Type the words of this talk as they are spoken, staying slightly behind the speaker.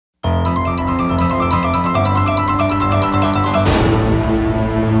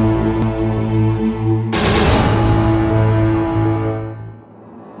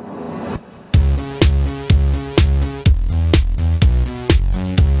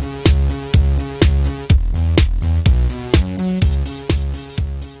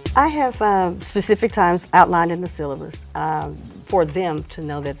I have specific times outlined in the syllabus for them to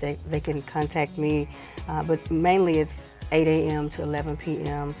know that they can contact me, but mainly it's 8 a.m. to 11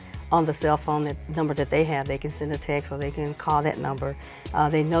 p.m. on the cell phone number that they have. They can send a text or they can call that number.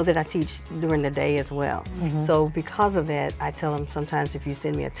 They know that I teach during the day as well. So because of that, I tell them sometimes if you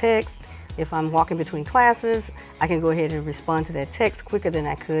send me a text, if I'm walking between classes, I can go ahead and respond to that text quicker than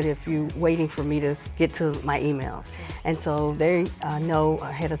I could if you're waiting for me to get to my emails. And so they know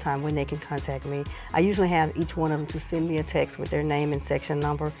ahead of time when they can contact me. I usually have each one of them to send me a text with their name and section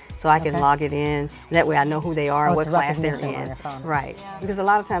number so I can log it in. And that way I know who they are and what class they're in. Right. Yeah. Because a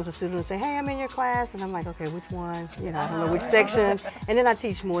lot of times the students say, hey, I'm in your class. And I'm like, okay, which one? You know, I don't know which section. And then I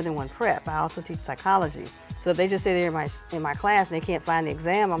teach more than one prep. I also teach psychology. So if they just say they're in my class and they can't find the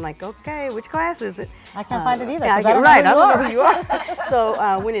exam, I'm like, okay, which class is it? I can't find it either. Yeah, I don't know who you are.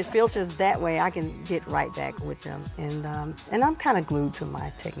 So when it filters that way, I can get right back with them. And I'm kind of glued to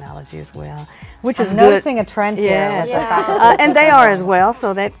my technology as well, which is good. Noticing a trend here. Yeah. And they are as well,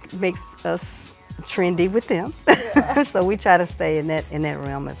 so that makes us trendy with them. So we try to stay in that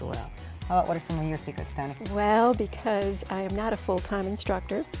realm as well. What are some of your secrets, Tony? Well, because I am not a full-time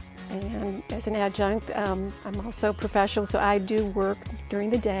instructor, and as an adjunct, I'm also professional, so I do work during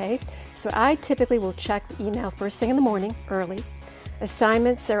the day. So I typically will check email first thing in the morning, early.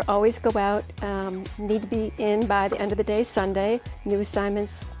 Assignments are always go out, need to be in by the end of the day, Sunday. New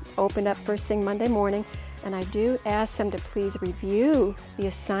assignments open up first thing Monday morning. And I do ask them to please review the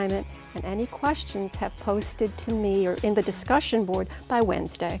assignment, and any questions have posted to me or in the discussion board by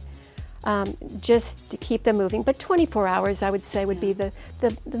Wednesday. Just to keep them moving. But 24 hours, I would say, would be the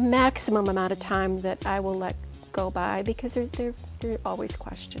maximum amount of time that I will let go by, because there are always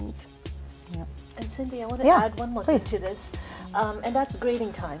questions. Yep. And Cindy, I want to add one more thing to this, and that's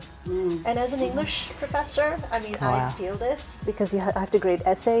grading time. And as an English professor, I mean, I feel this because I have to grade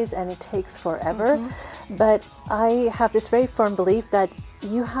essays and it takes forever. But I have this very firm belief that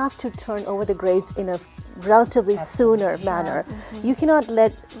you have to turn over the grades in a relatively sooner manner. You cannot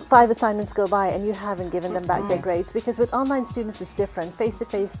let 5 assignments go by and you haven't given them back their grades, because with online students it's different. Face to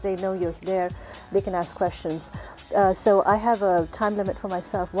face, they know you're there, they can ask questions. So I have a time limit for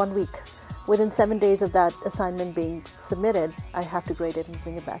myself, 1 week. Within 7 days of that assignment being submitted, I have to grade it and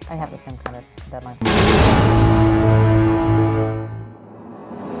bring it back. I have the same kind of deadline.